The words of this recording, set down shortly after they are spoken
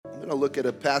to look at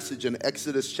a passage in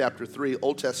Exodus chapter 3,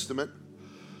 Old Testament.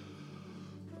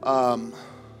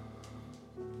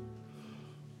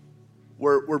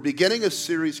 We're beginning a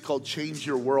series called Change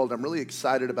Your World. I'm really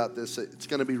excited about this. It's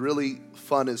going to be really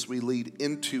fun as we lead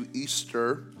into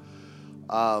Easter.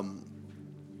 And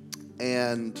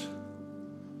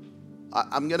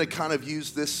I'm going to kind of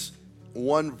use this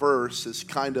one verse as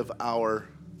kind of our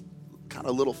kind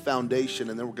of little foundation,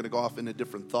 and then we're going to go off into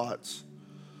different thoughts.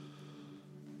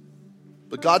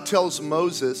 But God tells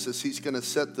Moses as he's going to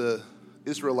set the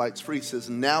Israelites free, he says,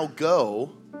 "Now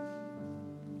go,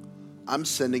 I'm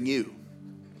sending you.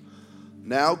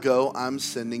 Now go, I'm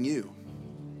sending you.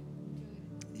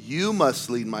 You must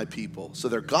lead my people." So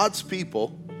they're God's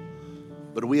people,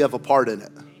 but we have a part in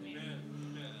it.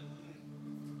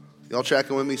 Y'all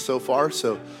tracking with me so far?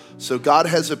 So God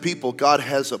has a people, God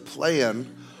has a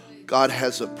plan, God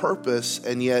has a purpose,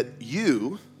 and yet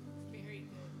you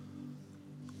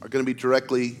are going to be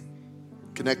directly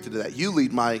connected to that. You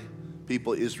lead my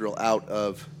people Israel out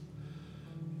of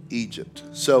Egypt.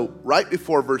 So right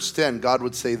before verse 10, God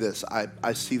would say this: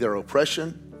 I see their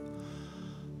oppression.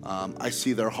 I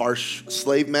see their harsh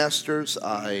slave masters.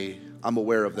 I'm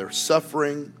aware of their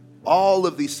suffering. All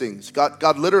of these things.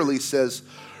 God literally says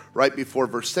right before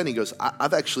verse 10, he goes,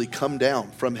 I've actually come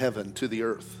down from heaven to the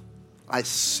earth. I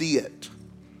see it.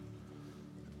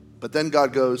 But then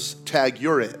God goes, tag,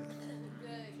 you're it.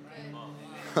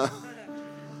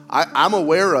 I'm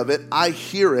aware of it. I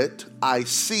hear it. I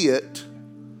see it.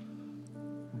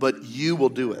 But you will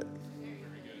do it.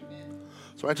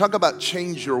 So when I talk about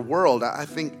change your world, I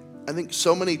think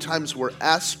so many times we're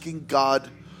asking God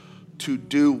to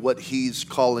do what he's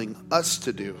calling us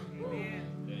to do.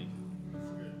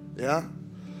 Yeah?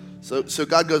 So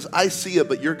God goes, I see it,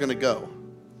 but you're going to go.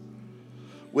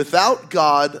 Without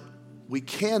God, we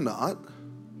cannot.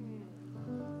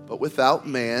 But without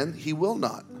man, he will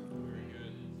not.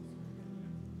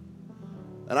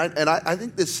 And I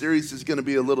think this series is going to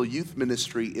be a little youth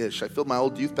ministry-ish. I feel my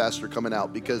old youth pastor coming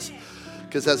out because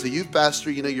as a youth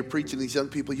pastor, you know, you're preaching to these young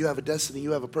people, you have a destiny,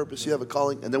 you have a purpose, you have a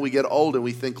calling. And then we get old and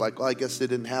we think like, well, I guess it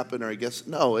didn't happen, or I guess,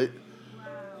 no.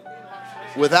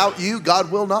 Without you, God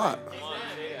will not.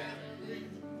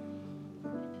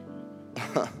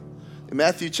 In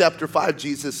Matthew chapter 5,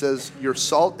 Jesus says, you're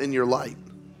salt and you're light.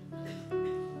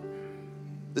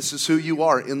 This is who you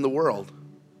are in the world.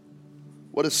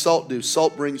 What does salt do?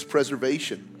 Salt brings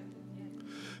preservation.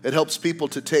 It helps people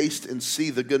to taste and see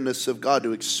the goodness of God,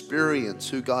 to experience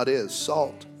who God is.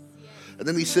 Salt. And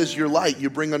then he says, you're light. You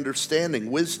bring understanding,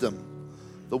 wisdom,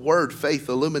 the word, faith,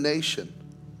 illumination.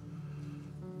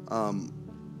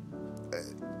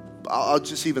 I'll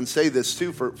just even say this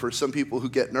too for some people who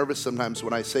get nervous sometimes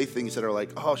when I say things that are like,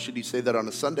 oh, should you say that on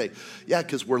a Sunday? Yeah,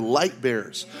 because we're light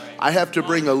bearers. I have to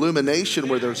bring illumination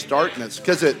where there's darkness,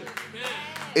 because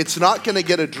it's not going to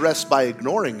get addressed by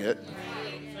ignoring it.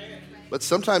 But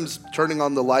sometimes turning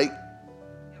on the light,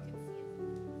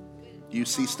 you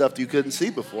see stuff you couldn't see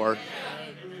before.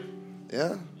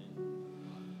 Yeah.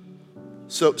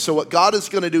 So what God is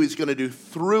going to do, he's going to do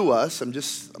through us. I'm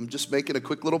just making a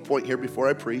quick little point here before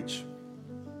I preach.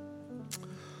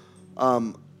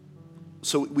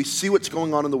 So we see what's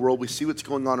going on in the world. We see what's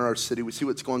going on in our city. We see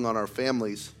what's going on in our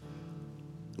families.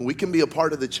 And we can be a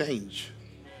part of the change.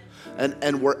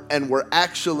 And we're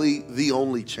actually the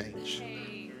only change.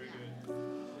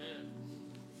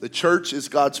 The church is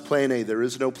God's plan A. There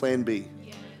is no plan B.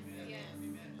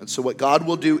 And so what God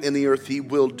will do in the earth, he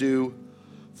will do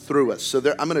through us. So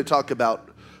I'm going to talk about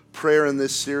prayer in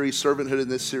this series, servanthood in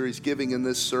this series, giving in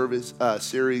this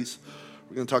series.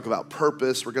 We're going to talk about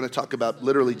purpose. We're going to talk about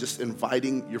literally just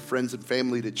inviting your friends and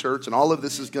family to church. And all of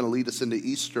this is going to lead us into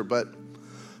Easter. But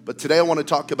today I want to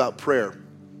talk about prayer.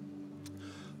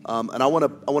 And I want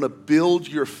to build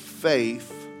your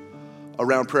faith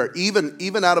around prayer.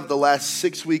 Even out of the last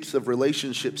 6 weeks of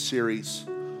relationship series,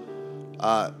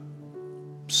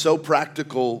 so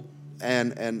practical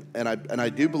and I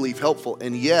do believe helpful.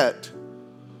 And yet,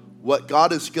 what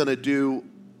God is going to do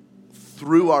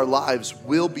through our lives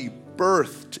will be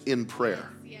birthed in prayer.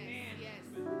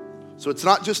 So it's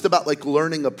not just about like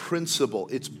learning a principle.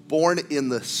 It's born in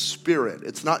the Spirit.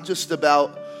 It's not just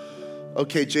about,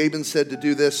 okay, Jabin said to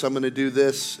do this, I'm going to do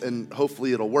this, and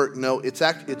hopefully it'll work. No, it's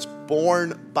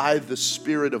born by the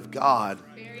Spirit of God.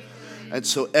 And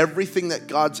so everything that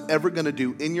God's ever going to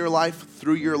do in your life,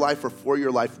 through your life, or for your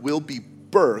life will be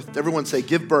birthed. Everyone say,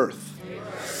 give birth.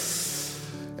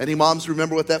 Any moms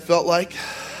remember what that felt like?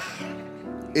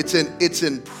 It's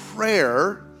in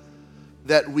prayer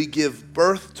that we give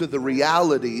birth to the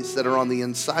realities that are on the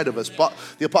inside of us.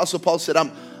 The Apostle Paul said,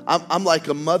 I'm like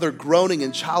a mother groaning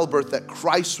in childbirth that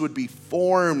Christ would be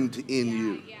formed in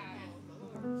you.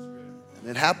 And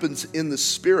it happens in the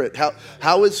Spirit.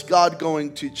 How is God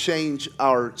going to change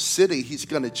our city? He's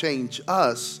going to change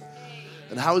us.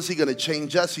 And how is he going to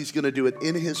change us? He's going to do it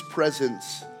in his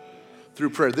presence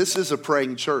through prayer. This is a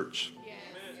praying church.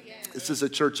 This is a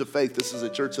church of faith. This is a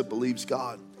church that believes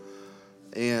God.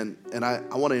 And I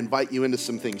want to invite you into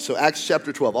some things. So Acts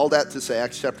chapter 12, all that to say,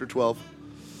 Acts chapter 12.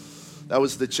 That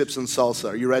was the chips and salsa.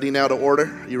 Are you ready now to order?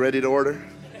 Are you ready to order?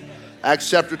 Acts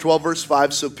chapter 12, verse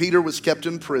 5. So Peter was kept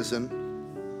in prison.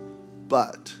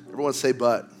 But, everyone say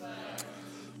but.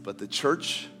 But the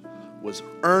church was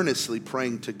earnestly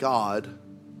praying to God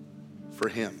for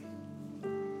him.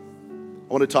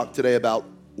 I want to talk today about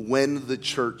when the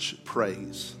church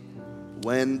prays.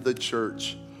 When the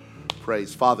church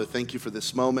prays. Father, thank you for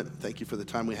this moment. Thank you for the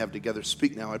time we have together.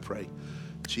 Speak now, I pray.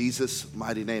 Jesus'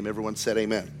 mighty name. Everyone said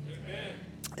amen. Amen.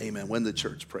 Amen. When the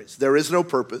church prays. There is no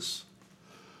purpose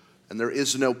and there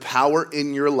is no power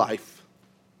in your life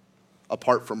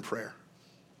apart from prayer.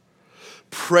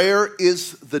 Prayer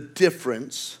is the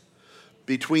difference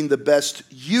between the best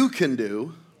you can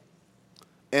do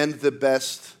and the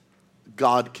best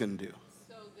God can do.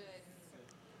 So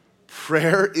good.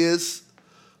 Prayer is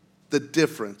the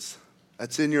difference.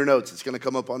 That's in your notes. It's going to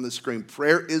come up on the screen.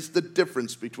 Prayer is the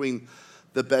difference between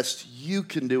the best you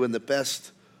can do and the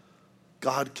best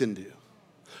God can do.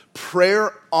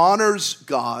 Prayer honors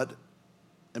God,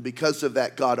 and because of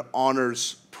that, God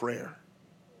honors prayer.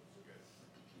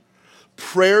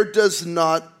 Prayer does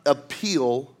not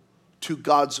appeal to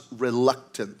God's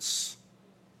reluctance,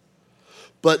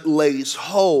 but lays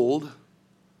hold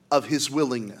of his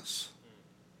willingness.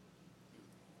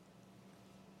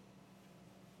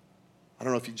 I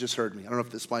don't know if you just heard me. I don't know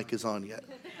if this mic is on yet.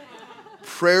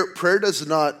 Prayer does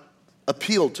not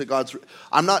appeal to God's...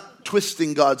 I'm not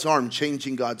twisting God's arm,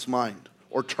 changing God's mind,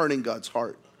 or turning God's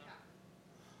heart.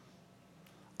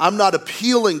 I'm not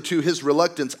appealing to his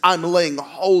reluctance. I'm laying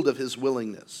hold of his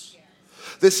willingness.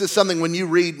 This is something when you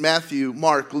read Matthew,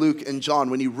 Mark, Luke, and John,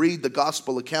 when you read the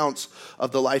gospel accounts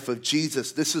of the life of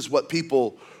Jesus, this is what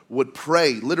people would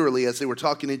pray, literally, as they were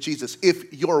talking to Jesus,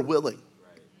 if you're willing.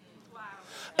 Wow.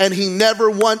 And he never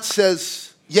once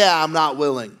says, yeah, I'm not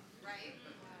willing.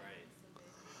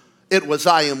 It was,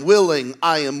 I am willing,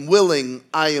 I am willing,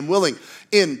 I am willing.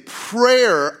 In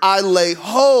prayer, I lay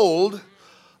hold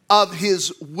of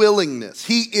his willingness.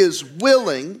 He is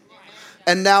willing,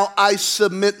 and now I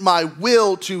submit my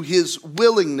will to his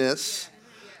willingness,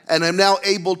 and I'm now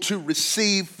able to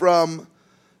receive from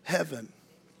heaven.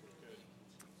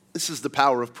 This is the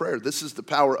power of prayer. This is the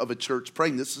power of a church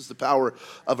praying. This is the power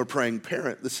of a praying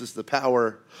parent. This is the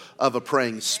power of a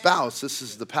praying spouse. This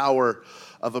is the power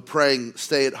of a praying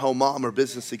stay-at-home mom or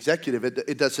business executive.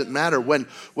 It doesn't matter. When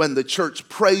the church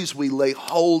prays, we lay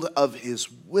hold of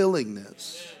his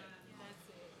willingness.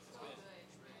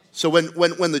 So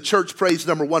when the church prays,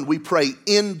 number one, we pray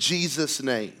in Jesus'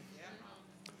 name.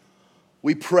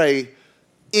 We pray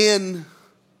in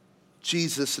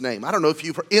Jesus' name. I don't know if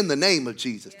you've heard, in the name of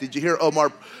Jesus. Did you hear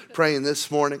Omar praying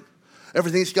this morning?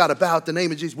 Everything's got about the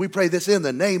name of Jesus. We pray this in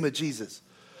the name of Jesus.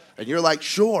 And you're like,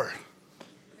 sure.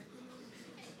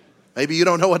 Maybe you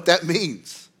don't know what that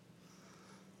means.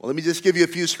 Well, let me just give you a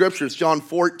few scriptures. John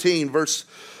 14, verse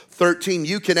 13.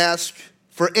 You can ask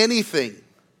for anything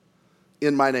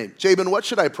in my name. Jabin, what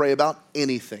should I pray about?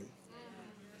 Anything.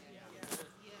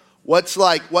 What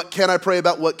can I pray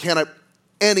about?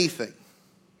 Anything.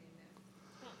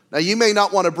 Now, you may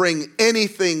not want to bring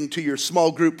anything to your small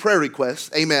group prayer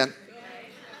request. Amen.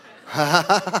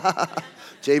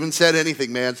 Jabin said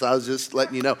anything, man, so I was just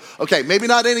letting you know. Okay, maybe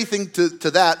not anything to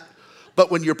that,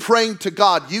 but when you're praying to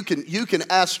God, you can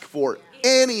ask for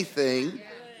anything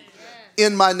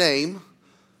in my name,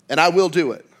 and I will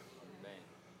do it.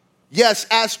 Yes,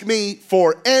 ask me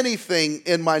for anything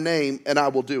in my name, and I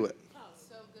will do it.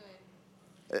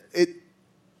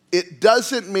 It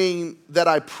doesn't mean that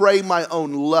I pray my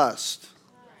own lust,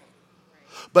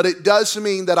 but it does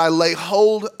mean that I lay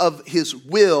hold of his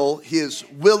will, his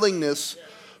willingness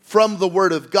from the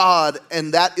word of God,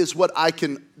 and that's what I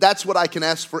can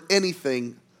ask for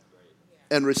anything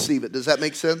and receive it. Does that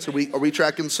make sense? Are we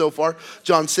tracking so far?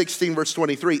 John 16, verse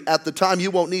 23. At the time,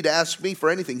 you won't need to ask me for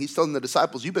anything. He's telling the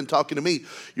disciples, you've been talking to me.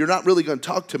 You're not really going to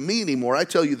talk to me anymore. I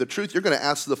tell you the truth. You're going to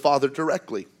ask the Father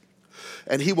directly.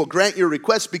 And he will grant your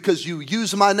request because you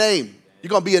use my name. You're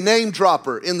going to be a name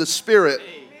dropper in the Spirit.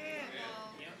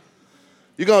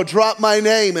 You're going to drop my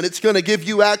name and it's going to give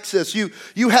you access. You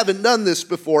haven't done this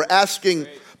before, asking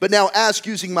But now ask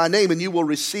using my name, and you will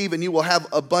receive, and you will have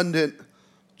abundant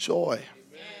joy.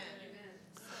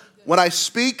 When I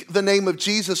speak the name of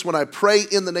Jesus, when I pray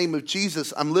in the name of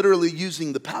Jesus, I'm literally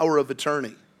using the power of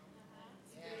attorney.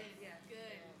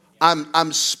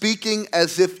 I'm speaking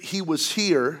as if he was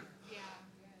here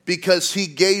because he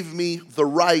gave me the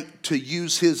right to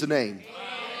use his name.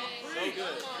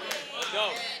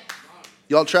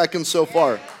 Y'all tracking so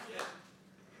far?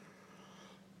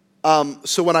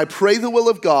 So when I pray the will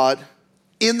of God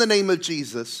in the name of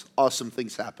Jesus, awesome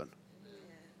things happen.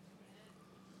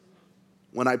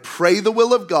 When I pray the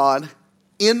will of God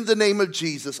in the name of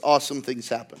Jesus, awesome things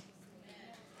happen.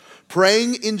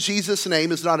 Praying in Jesus'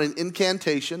 name is not an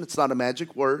incantation. It's not a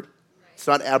magic word. It's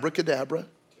not abracadabra.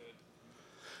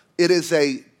 It is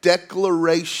a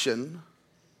declaration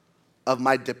of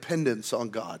my dependence on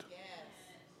God.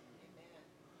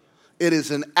 It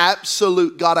is an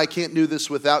absolute, God, I can't do this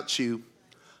without you.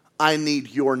 I need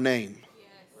your name.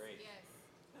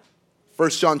 1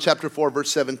 John chapter 4,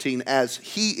 verse 17, as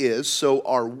he is, so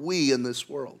are we in this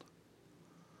world.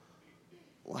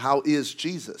 Well, how is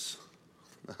Jesus?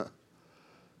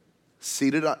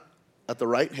 Seated at the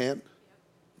right hand.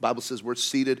 The Bible says we're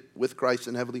seated with Christ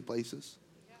in heavenly places.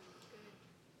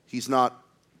 He's not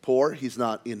poor. He's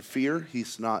not in fear.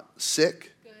 He's not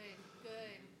sick.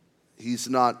 He's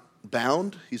not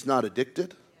bound. He's not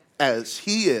addicted. As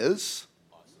he is,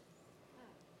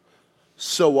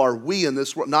 so are we in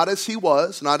this world. Not as he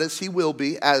was, not as he will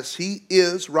be, as he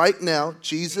is right now,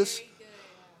 Jesus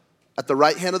at the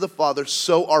right hand of the Father,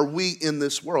 so are we in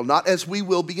this world. Not as we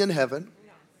will be in heaven.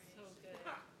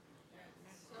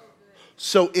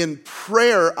 So in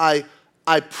prayer, I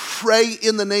pray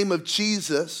in the name of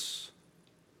Jesus,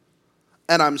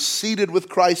 and I'm seated with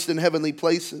Christ in heavenly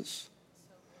places.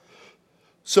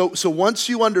 So once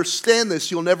you understand this,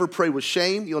 you'll never pray with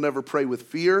shame. You'll never pray with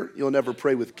fear. You'll never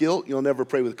pray with guilt. You'll never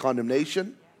pray with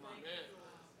condemnation.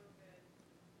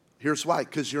 Here's why.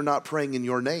 Because you're not praying in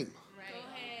your name.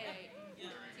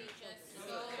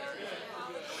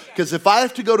 Because if I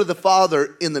have to go to the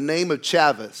Father in the name of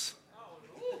Chavez,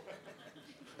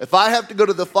 if I have to go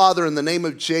to the Father in the name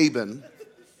of Jabin,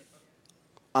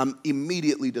 I'm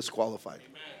immediately disqualified.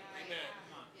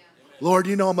 Lord,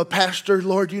 you know I'm a pastor.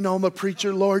 Lord, you know I'm a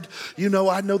preacher. Lord, you know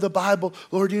I know the Bible.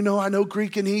 Lord, you know I know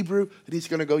Greek and Hebrew. And he's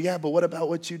going to go, yeah, but what about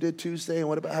what you did Tuesday? And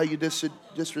what about how you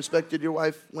disrespected your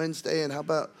wife Wednesday? And how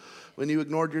about when you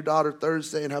ignored your daughter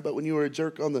Thursday? And how about when you were a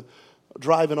jerk on the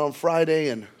driving on Friday?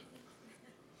 And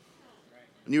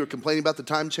you were complaining about the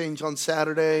time change on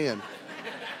Saturday?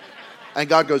 And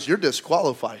God goes, you're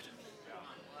disqualified.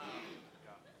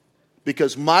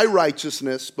 Because my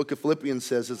righteousness, Book of Philippians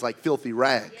says, is like filthy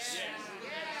rags.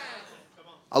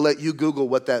 I'll let you Google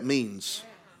what that means.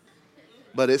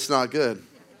 But it's not good.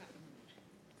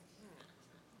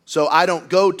 So I don't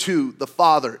go to the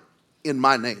Father in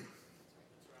my name.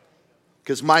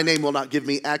 Because my name will not give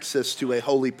me access to a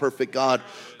holy, perfect God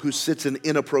who sits in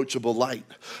inapproachable light.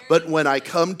 But when I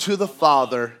come to the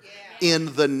Father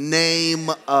in the name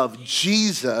of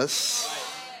Jesus,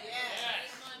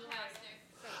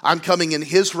 I'm coming in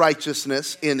his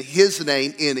righteousness, in his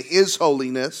name, in his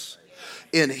holiness,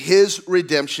 in his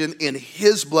redemption, in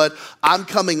his blood. I'm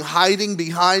coming hiding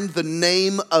behind the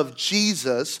name of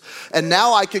Jesus. And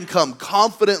now I can come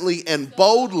confidently and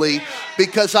boldly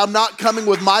because I'm not coming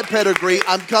with my pedigree.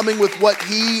 I'm coming with what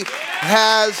he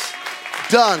has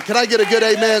done. Can I get a good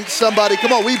amen, somebody?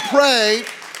 Come on, we pray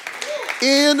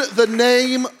in the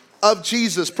name of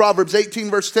Jesus. Proverbs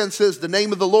 18 verse 10 says, the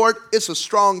name of the Lord is a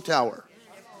strong tower.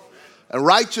 And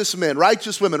righteous men,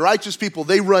 righteous women, righteous people,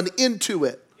 they run into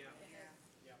it.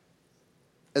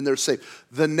 And they're safe.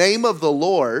 The name of the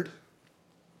Lord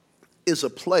is a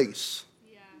place.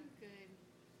 Yeah, good.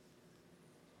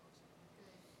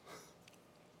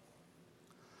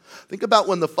 Think about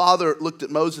when the Father looked at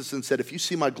Moses and said, if you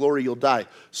see my glory, you'll die.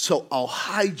 So I'll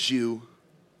hide you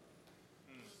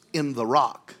in the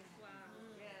rock.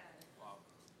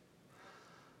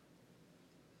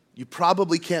 You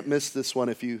probably can't miss this one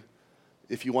if you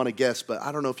want to guess, but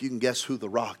I don't know if you can guess who the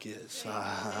rock is.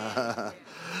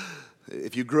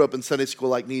 If you grew up in Sunday school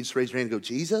like me, just raise your hand and go,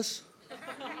 Jesus?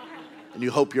 And you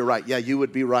hope you're right. Yeah, you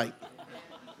would be right.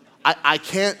 I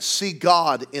can't see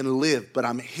God and live, but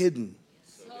I'm hidden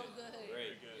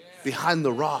behind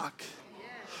the rock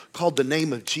called the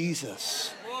name of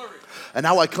Jesus. And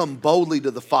now I come boldly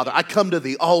to the Father. I come to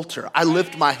the altar. I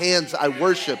lift my hands. I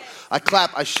worship. I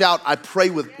clap. I shout. I pray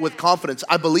with confidence.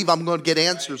 I believe I'm going to get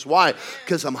answers. Why?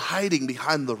 Because I'm hiding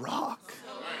behind the rock.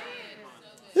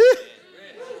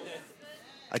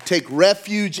 I take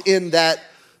refuge in that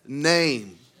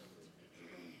name.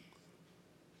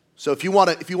 So if you want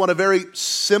a very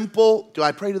simple, do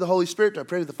I pray to the Holy Spirit? Do I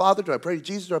pray to the Father? Do I pray to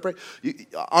Jesus? Do I pray?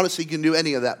 Honestly, you can do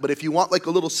any of that. But if you want like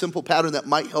a little simple pattern that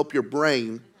might help your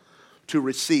brain to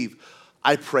receive,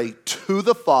 I pray to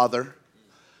the Father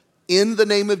in the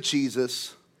name of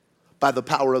Jesus by the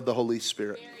power of the Holy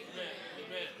Spirit.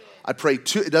 I pray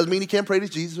to, it doesn't mean you can't pray to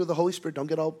Jesus or the Holy Spirit. Don't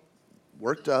get all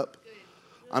worked up.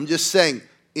 I'm just saying,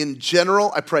 in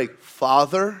general, I pray,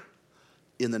 Father,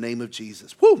 in the name of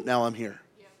Jesus. Woo, now I'm here.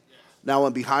 Now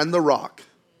I'm behind the rock,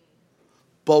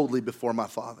 boldly before my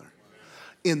Father,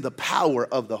 in the power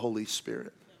of the Holy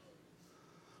Spirit.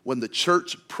 When the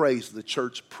church prays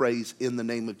in the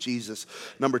name of Jesus.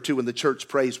 Number two, when the church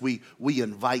prays, we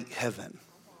invite heaven.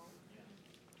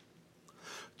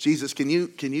 Jesus, can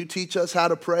you teach us how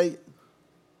to pray?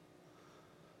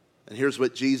 And here's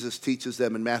what Jesus teaches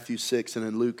them in Matthew 6 and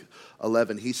in Luke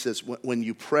 11. He says, when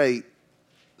you pray,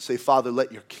 say, Father,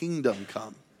 let your kingdom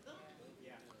come.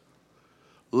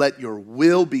 Let your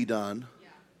will be done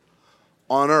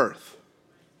on earth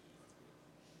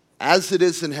as it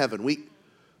is in heaven.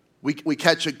 We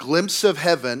catch a glimpse of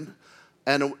heaven,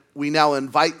 and we now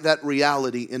invite that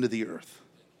reality into the earth.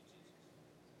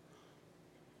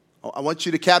 I want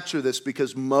you to capture this,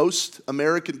 because most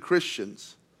American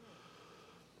Christians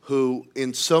who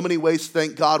in so many ways,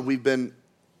 thank God, we've been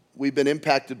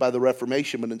impacted by the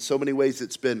Reformation, but in so many ways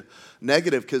it's been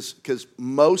negative, because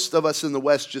most of us in the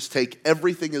West just take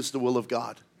everything as the will of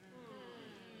God.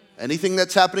 Anything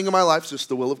that's happening in my life is just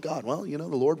the will of God. Well, the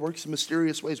Lord works in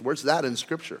mysterious ways. Where's that in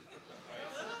Scripture?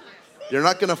 You're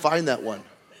not going to find that one.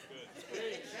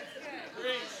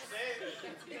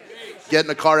 Get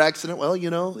in a car accident. Well,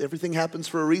 everything happens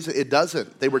for a reason. It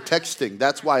doesn't. They were texting.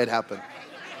 That's why it happened.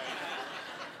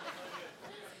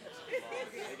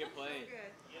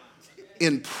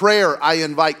 In prayer, I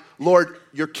invite, Lord,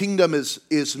 your kingdom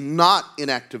is not in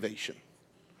activation.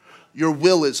 Your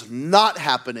will is not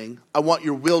happening. I want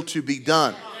your will to be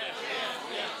done.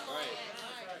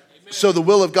 So the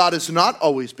will of God is not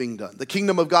always being done. The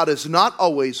kingdom of God is not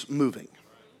always moving.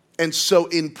 And so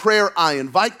in prayer, I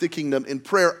invite the kingdom. In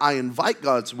prayer, I invite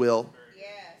God's will.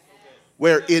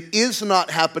 Where it is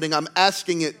not happening, I'm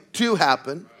asking it to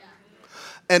happen.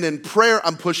 And in prayer,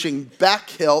 I'm pushing back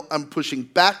hell. I'm pushing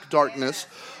back darkness.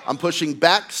 I'm pushing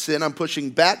back sin. I'm pushing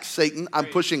back Satan. I'm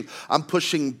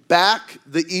pushing back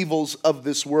the evils of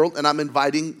this world, and I'm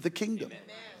inviting the kingdom.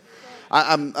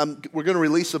 We're going to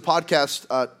release a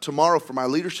podcast tomorrow for my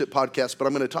leadership podcast, but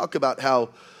I'm going to talk about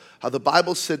how the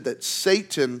Bible said that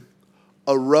Satan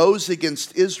arose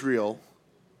against Israel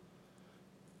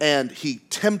and he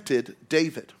tempted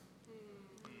David.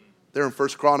 There in 1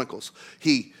 Chronicles.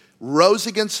 He rose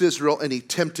against Israel and he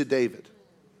tempted David.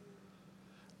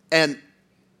 And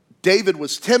David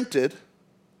was tempted,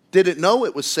 didn't know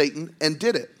it was Satan, and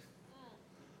did it.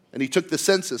 And he took the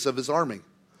census of his army.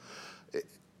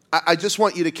 I just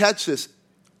want you to catch this.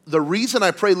 The reason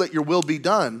I pray, let your will be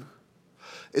done,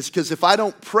 is because if I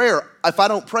don't pray,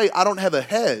 I don't have a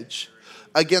hedge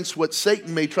against what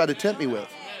Satan may try to tempt me with.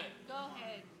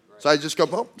 So I just go,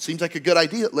 well, seems like a good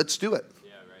idea. Let's do it.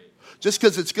 Just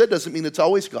because it's good doesn't mean it's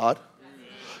always God.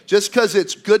 Just because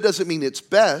it's good doesn't mean it's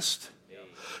best.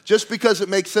 Just because it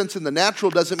makes sense in the natural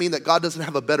doesn't mean that God doesn't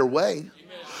have a better way.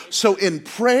 So in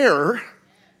prayer,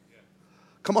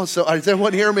 come on, so does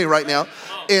everyone hear me right now?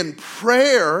 In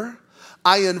prayer,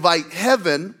 I invite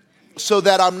heaven so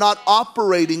that I'm not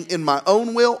operating in my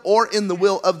own will or in the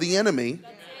will of the enemy.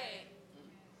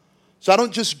 So I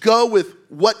don't just go with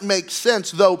what makes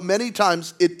sense, though many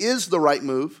times it is the right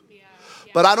move.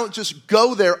 But I don't just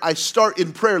go there. I start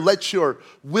in prayer. Let your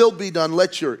will be done.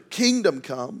 Let your kingdom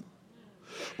come.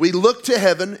 We look to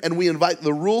heaven and we invite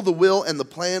the rule, the will, and the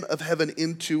plan of heaven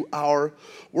into our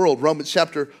world. Romans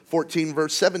chapter 14,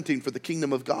 verse 17, for the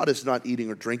kingdom of God is not eating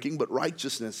or drinking, but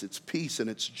righteousness, it's peace, and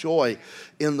it's joy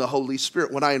in the Holy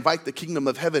Spirit. When I invite the kingdom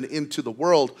of heaven into the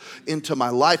world, into my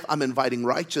life, I'm inviting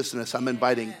righteousness, I'm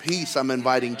inviting peace, I'm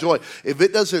inviting joy. If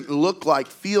it doesn't look like,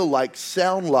 feel like,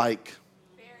 sound like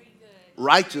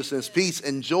righteousness, peace,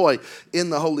 and joy in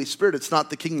the Holy Spirit, it's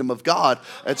not the kingdom of God.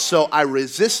 And so I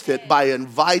resist it by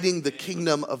inviting the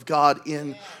kingdom of God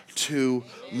into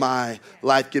my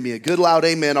life. Give me a good loud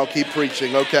amen. I'll keep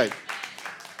preaching. Okay.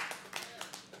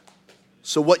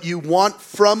 So what you want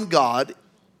from God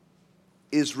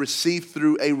is received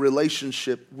through a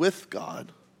relationship with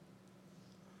God.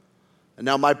 And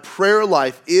now my prayer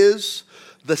life is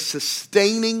the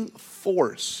sustaining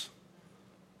force.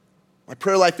 My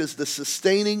prayer life is the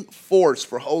sustaining force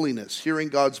for holiness, hearing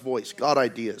God's voice, God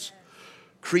ideas,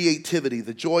 creativity,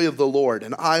 the joy of the Lord,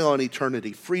 an eye on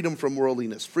eternity, freedom from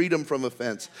worldliness, freedom from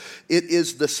offense. It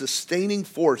is the sustaining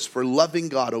force for loving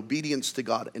God, obedience to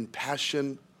God, and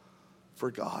passion for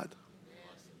God.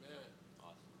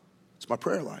 It's my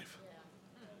prayer life.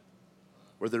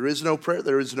 Where there is no prayer,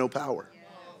 there is no power.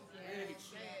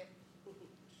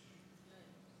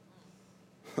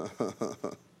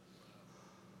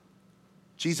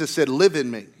 Jesus said, live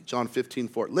in me. John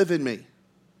 15:4. Live in me.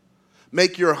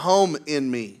 Make your home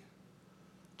in me,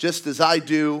 just as I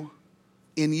do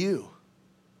in you.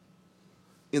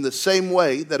 In the same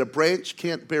way that a branch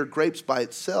can't bear grapes by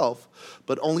itself,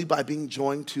 but only by being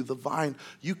joined to the vine.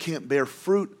 You can't bear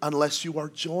fruit unless you are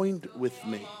joined with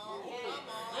me.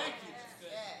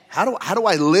 How do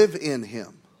I live in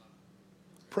him?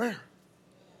 Prayer.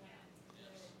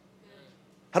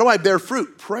 How do I bear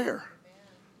fruit? Prayer.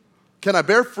 Can I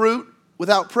bear fruit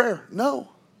without prayer? No.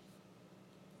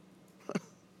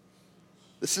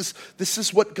 This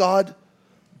is what God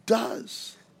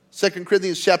does. 2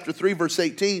 Corinthians chapter 3, verse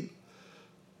 18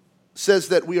 says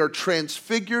that we are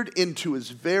transfigured into his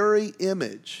very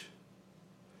image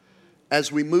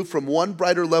as we move from one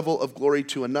brighter level of glory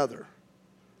to another.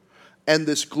 And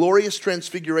this glorious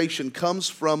transfiguration comes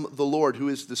from the Lord, who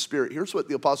is the Spirit. Here's what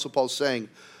the Apostle Paul is saying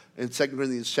in 2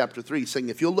 Corinthians chapter 3. He's saying,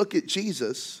 if you'll look at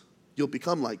Jesus, you'll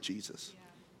become like Jesus.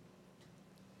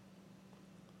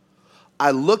 I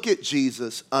look at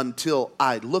Jesus until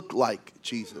I look like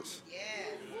Jesus.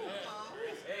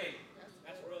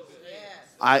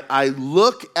 I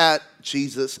look at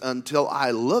Jesus until I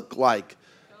look like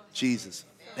Jesus.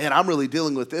 Man, I'm really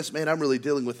dealing with this. Man, I'm really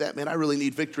dealing with that. Man, I really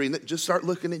need victory. And just start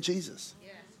looking at Jesus.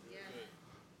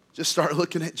 Just start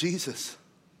looking at Jesus.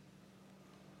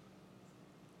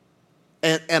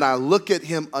 And I look at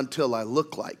him until I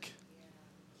look like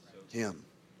him.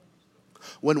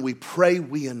 When we pray,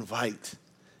 we invite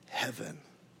heaven.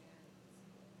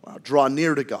 Wow, draw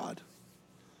near to God.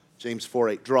 James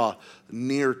 4:8, draw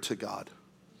near to God,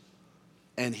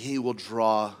 and he will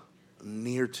draw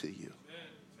near to you.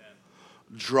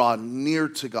 Draw near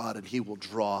to God, and he will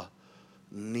draw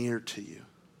near to you.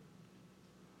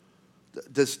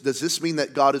 Does this mean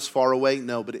that God is far away?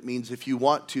 No, but it means if you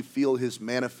want to feel his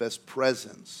manifest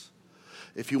presence,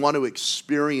 if you want to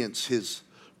experience his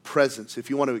presence, if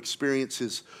you want to experience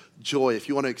his joy, if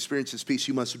you want to experience his peace,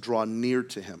 you must draw near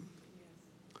to him.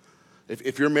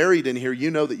 If you're married in here, you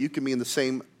know that you can be in the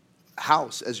same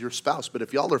house as your spouse, but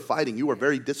if y'all are fighting, you are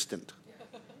very distant.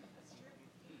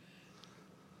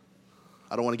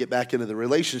 I don't want to get back into the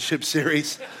relationship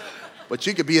series, but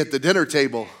you could be at the dinner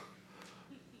table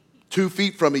 2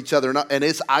 feet from each other, and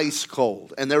it's ice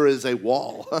cold, and there is a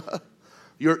wall.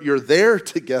 You're there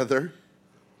together,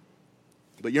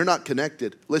 but you're not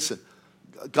connected. Listen,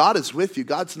 God is with you.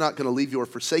 God's not going to leave you or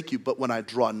forsake you, but when I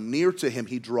draw near to him,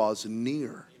 he draws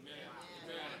near.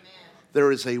 Amen.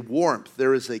 There is a warmth.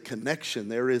 There is a connection.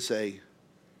 There is a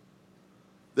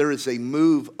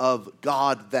move of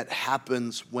God that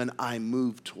happens when I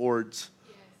move towards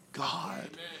God.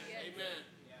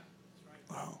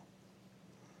 Wow.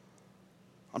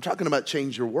 I'm talking about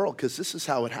change your world because this is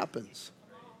how it happens.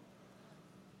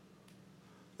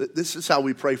 This is how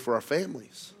we pray for our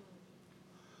families.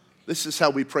 This is how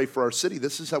we pray for our city.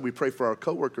 This is how we pray for our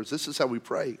coworkers. This is how we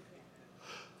pray.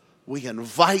 We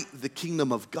invite the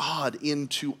kingdom of God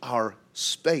into our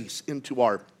space, into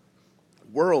our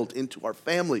world, into our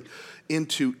family,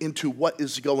 into what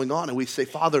is going on. And we say,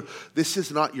 Father, this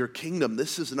is not your kingdom.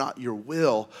 This is not your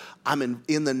will. I'm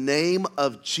in the name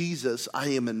of Jesus, I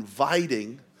am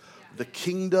inviting the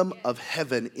kingdom of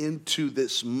heaven into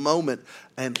this moment,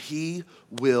 and he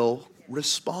will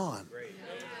respond.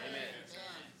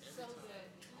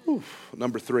 Whew.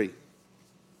 Number 3,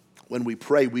 when we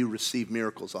pray, we receive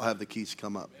miracles. I'll have the keys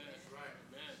come up.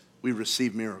 We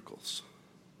receive miracles.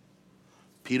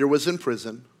 Peter was in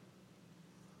prison,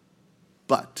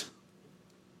 but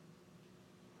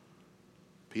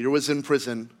Peter was in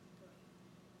prison,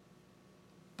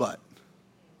 but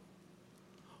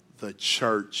the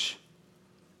church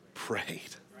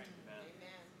prayed.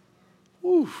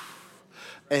 Whew.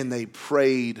 And they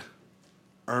prayed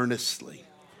earnestly.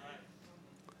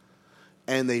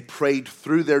 And they prayed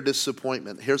through their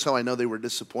disappointment. Here's how I know they were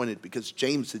disappointed, because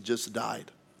James had just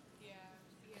died.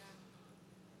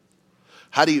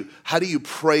 How do you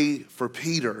pray for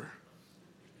Peter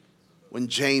when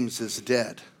James is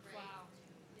dead?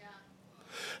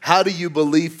 How do you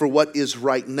believe for what is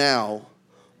right now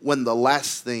when the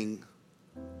last thing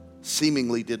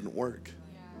seemingly didn't work?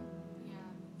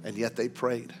 And yet they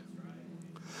prayed.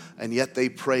 And yet they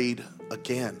prayed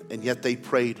again. And yet they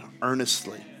prayed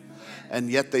earnestly.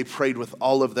 And yet they prayed with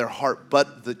all of their heart.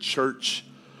 But the church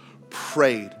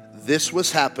prayed. This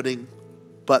was happening,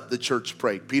 but the church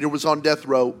prayed. Peter was on death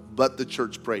row, but the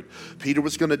church prayed. Peter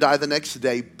was going to die the next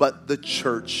day, but the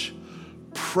church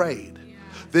prayed.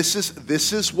 This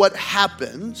is what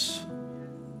happens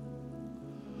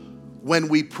when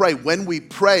we pray. When we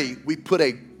pray, we put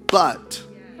a but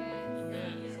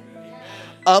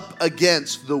up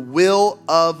against the will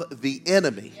of the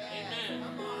enemy.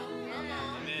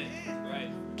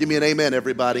 Give me an amen,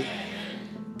 everybody.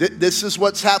 This is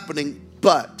what's happening,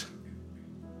 but.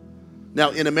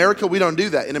 Now, in America, we don't do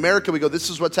that. In America, we go, this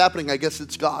is what's happening. I guess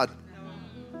it's God.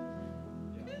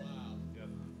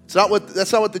 That's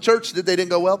not what the church did. They didn't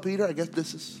go, well, Peter, I guess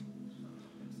this is.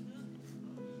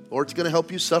 Lord's going to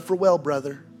help you suffer well,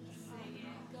 brother.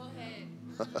 Go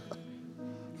ahead.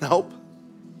 Nope.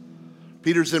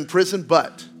 Peter's in prison,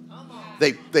 but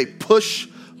they push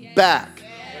back.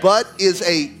 But is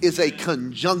a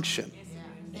conjunction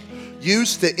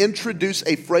used to introduce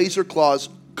a phrase or clause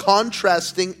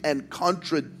contrasting and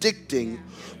contradicting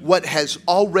what has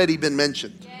already been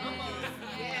mentioned.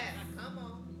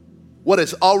 What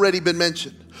has already been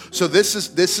mentioned. So this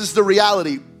is the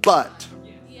reality, but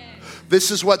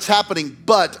this is what's happening,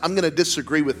 but I'm going to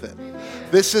disagree with it.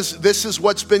 This is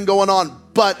what's been going on,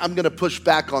 but I'm going to push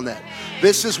back on that.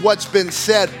 This is what's been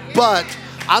said, but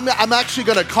I'm actually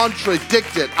going to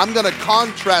contradict it. I'm going to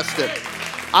contrast it.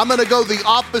 I'm going to go the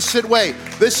opposite way.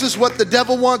 This is what the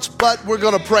devil wants, but we're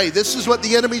going to pray. This is what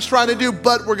the enemy's trying to do,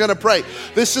 but we're going to pray.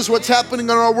 This is what's happening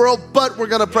in our world, but we're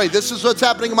going to pray. This is what's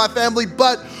happening in my family,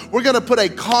 but we're going to put a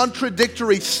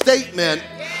contradictory statement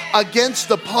against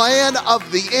the plan of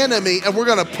the enemy, and we're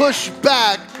going to push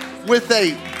back with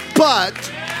a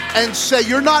but and say,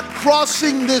 you're not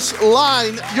crossing this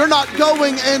line. You're not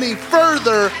going any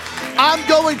further. I'm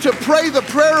going to pray the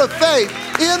prayer of faith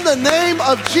in the name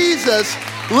of Jesus.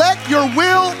 Let your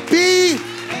will be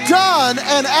done.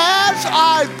 And as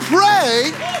I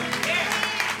pray,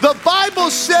 the Bible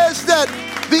says that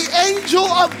the angel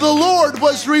of the Lord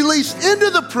was released into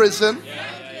the prison.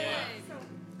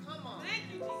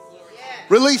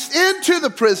 Released into the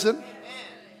prison.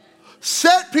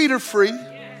 Set Peter free.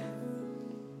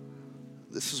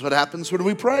 This is what happens when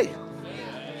we pray.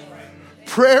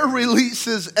 Prayer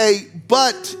releases a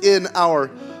but in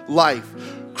our life.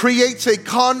 Creates a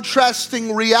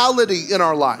contrasting reality in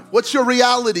our life. What's your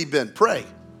reality been? Pray.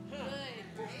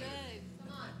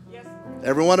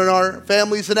 Everyone in our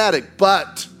family's an addict,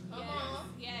 but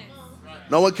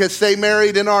no one can stay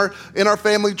married in our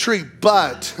family tree,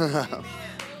 but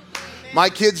my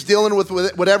kid's dealing with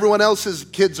what everyone else's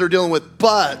kids are dealing with,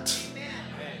 but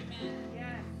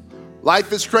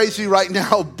life is crazy right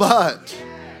now, but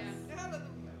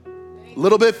a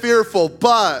little bit fearful,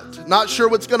 but not sure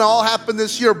what's going to all happen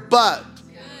this year, but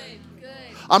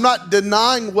I'm not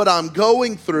denying what I'm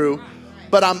going through,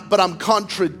 but I'm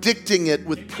contradicting it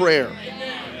with prayer.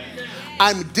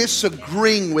 I'm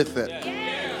disagreeing with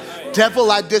it.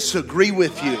 Devil, I disagree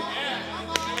with you.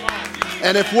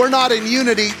 And if we're not in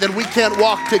unity, then we can't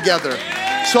walk together.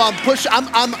 So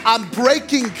I'm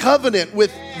breaking covenant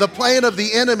with the plan of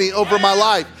the enemy over my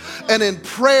life. And in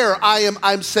prayer,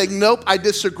 I'm saying, nope, I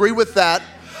disagree with that.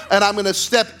 And I'm going to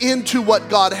step into what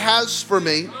God has for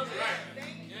me.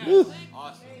 Woo.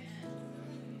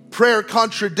 Prayer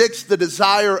contradicts the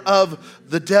desire of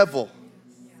the devil.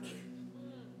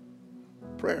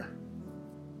 Prayer.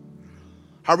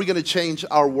 How are we going to change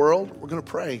our world? We're going to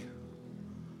pray.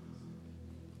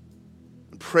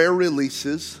 And prayer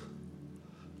releases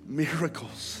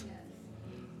miracles.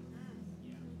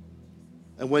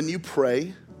 And when you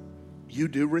pray, you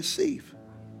do receive.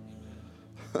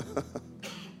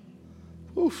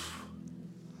 Oof.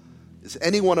 Is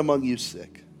anyone among you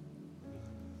sick?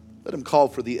 Let him call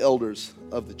for the elders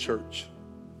of the church.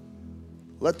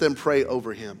 Let them pray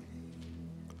over him,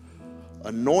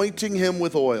 anointing him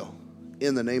with oil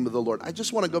in the name of the Lord. I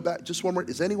just want to go back just one more.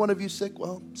 Is any one of you sick?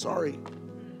 Well, sorry.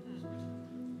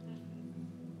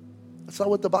 That's not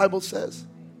what the Bible says.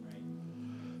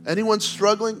 Anyone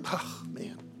struggling? Oh,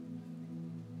 man.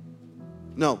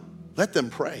 No, let them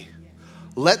pray.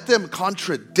 Let them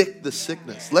contradict the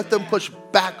sickness. Let them push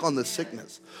back on the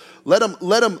sickness. Let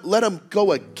them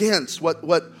go against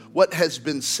what has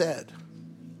been said.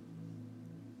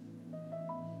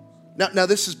 Now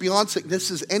this is beyond sickness. This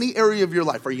is any area of your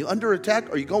life. Are you under attack?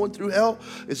 Are you going through hell?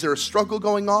 Is there a struggle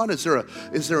going on? Is there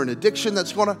an addiction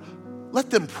that's going on?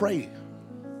 Let them pray.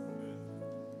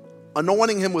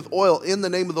 Anointing him with oil in the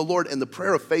name of the Lord, and the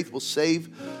prayer of faith will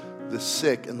save the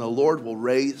sick, and the Lord will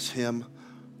raise him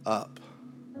up.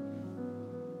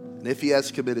 And if he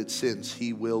has committed sins,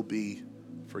 he will be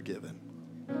forgiven.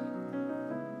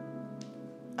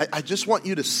 I just want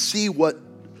you to see what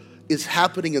is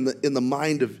happening in the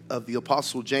mind of the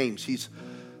Apostle James. He's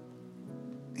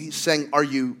saying, are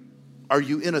you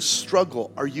in a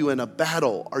struggle? Are you in a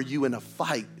battle? Are you in a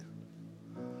fight?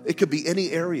 It could be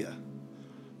any area.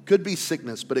 Could be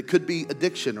sickness, but it could be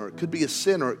addiction, or it could be a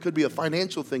sin, or it could be a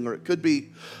financial thing, or it could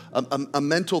be a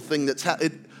mental thing that's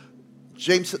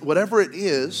James said, whatever it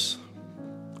is,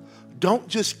 don't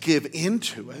just give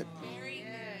into it. Very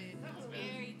good.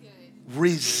 Very good.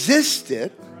 Resist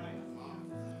it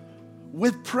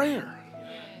with prayer.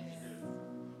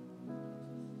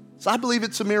 So I believe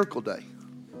it's a miracle day.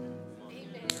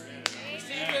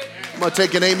 I'm going to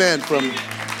take an amen from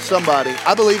somebody.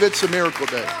 I believe it's a miracle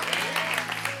day.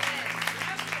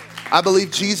 I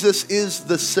believe Jesus is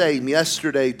the same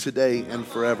yesterday, today, and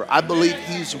forever. I believe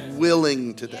he's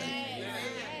willing today.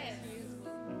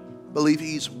 I believe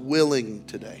he's willing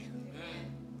today.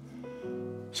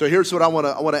 So here's what I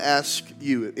want to ask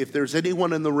you. If there's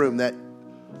anyone in the room that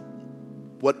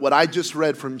what I just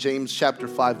read from James chapter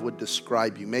 5 would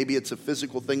describe you. Maybe it's a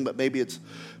physical thing, but maybe it's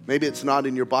not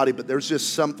in your body, but there's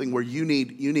just something where you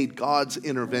need God's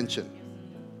intervention.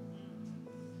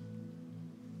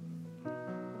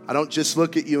 I don't just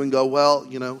look at you and go, well,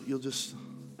 you'll just,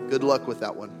 good luck with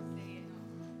that one.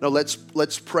 No,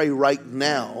 let's pray right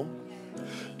now.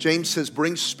 James says,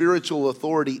 bring spiritual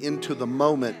authority into the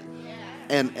moment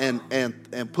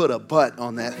and put a butt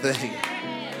on that thing.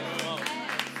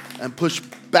 And push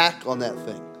back on that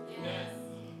thing.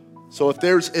 So if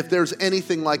there's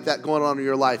anything like that going on in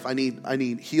your life, I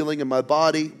need healing in my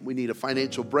body. We need a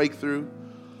financial breakthrough.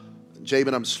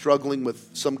 Jabin, I'm struggling with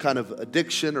some kind of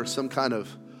addiction or some kind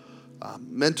of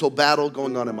mental battle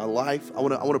going on in my life. I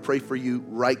want to pray for you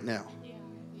right now.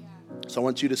 So I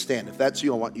want you to stand. If that's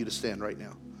you, I want you to stand right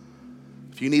now.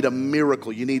 If you need a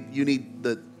miracle, you need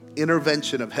the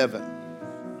intervention of heaven.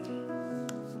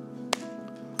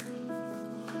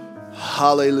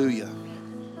 Hallelujah.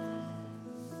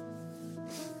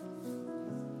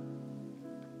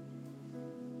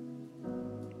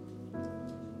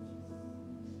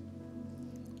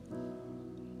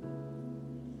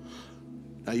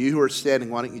 Now, you who are standing,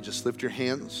 why don't you just lift your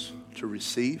hands to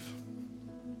receive?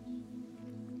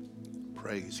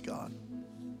 Praise God.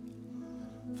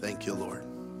 Thank you, Lord.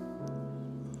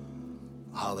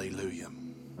 Hallelujah.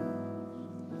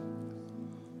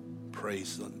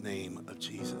 Praise the name of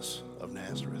Jesus of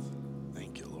Nazareth.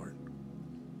 Thank you, Lord.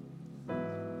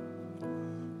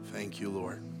 Thank you,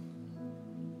 Lord.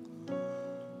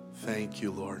 Thank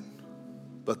you, Lord.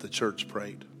 But the church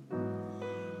prayed.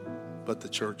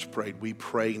 We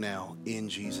pray now in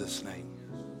Jesus' name.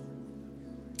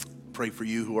 Pray for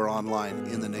you who are online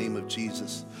in the name of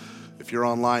Jesus. If you're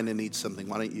online and need something,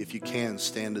 why don't you, if you can,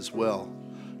 stand as well.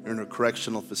 You're in a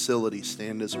correctional facility,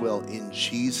 stand as well in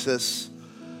Jesus'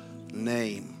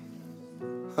 name.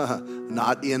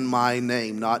 Not in my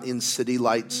name, not in City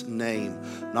Light's name,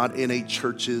 not in a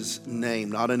church's name,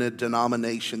 not in a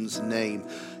denomination's name.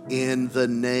 In the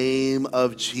name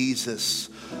of Jesus.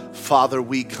 Father,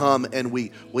 we come and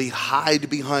we hide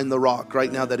behind the rock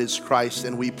right now that is Christ,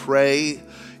 and we pray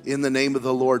in the name of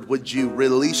the Lord. Would you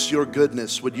release your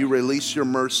goodness? Would you release your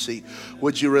mercy?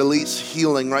 Would you release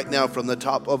healing right now from the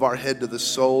top of our head to the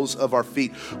soles of our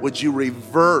feet? Would you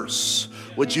reverse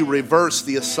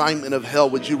the assignment of hell?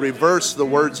 Would you reverse the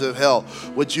words of hell?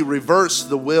 Would you reverse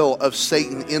the will of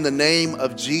Satan in the name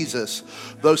of Jesus?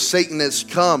 Though Satan has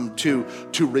come to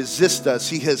resist us,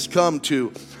 he has come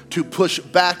to push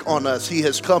back on us, he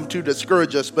has come to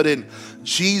discourage us, but in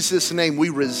Jesus' name we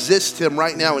resist him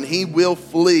right now and he will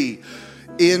flee.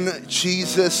 In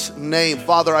Jesus' name.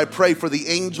 Father, I pray for the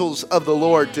angels of the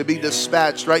Lord to be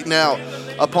dispatched right now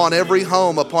upon every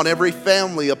home, upon every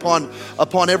family, upon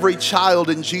every child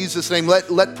in Jesus' name.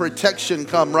 Let protection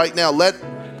come right now. Let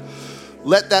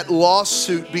that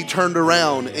lawsuit be turned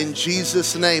around in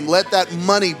Jesus' name. Let that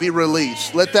money be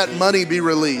released. Let that money be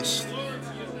released.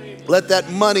 Let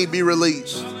that money be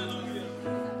released.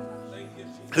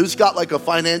 Who's got like a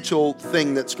financial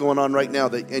thing that's going on right now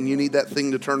and you need that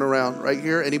thing to turn around? Right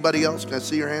here? Anybody else? Can I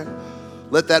see your hand?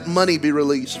 Let that money be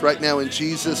released right now in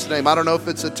Jesus' name. I don't know if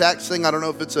it's a tax thing. I don't know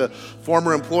if it's a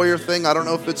former employer thing. I don't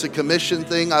know if it's a commission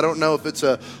thing. I don't know if it's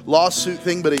a lawsuit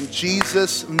thing. But in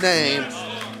Jesus' name,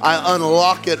 I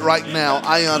unlock it right now.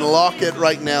 I unlock it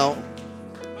right now.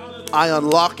 I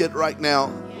unlock it right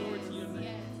now.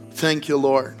 Thank you,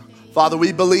 Lord. Father,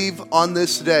 we believe on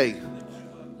this day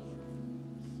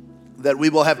that we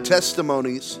will have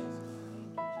testimonies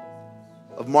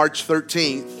of March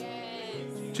 13th,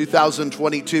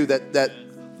 2022, that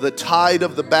the tide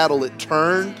of the battle, it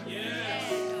turned.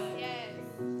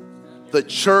 The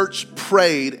church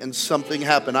prayed and something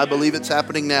happened. I believe it's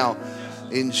happening now.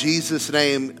 In Jesus'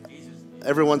 name,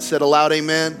 everyone said aloud,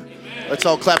 amen. Let's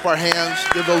all clap our hands.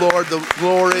 Give the Lord the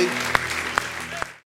glory.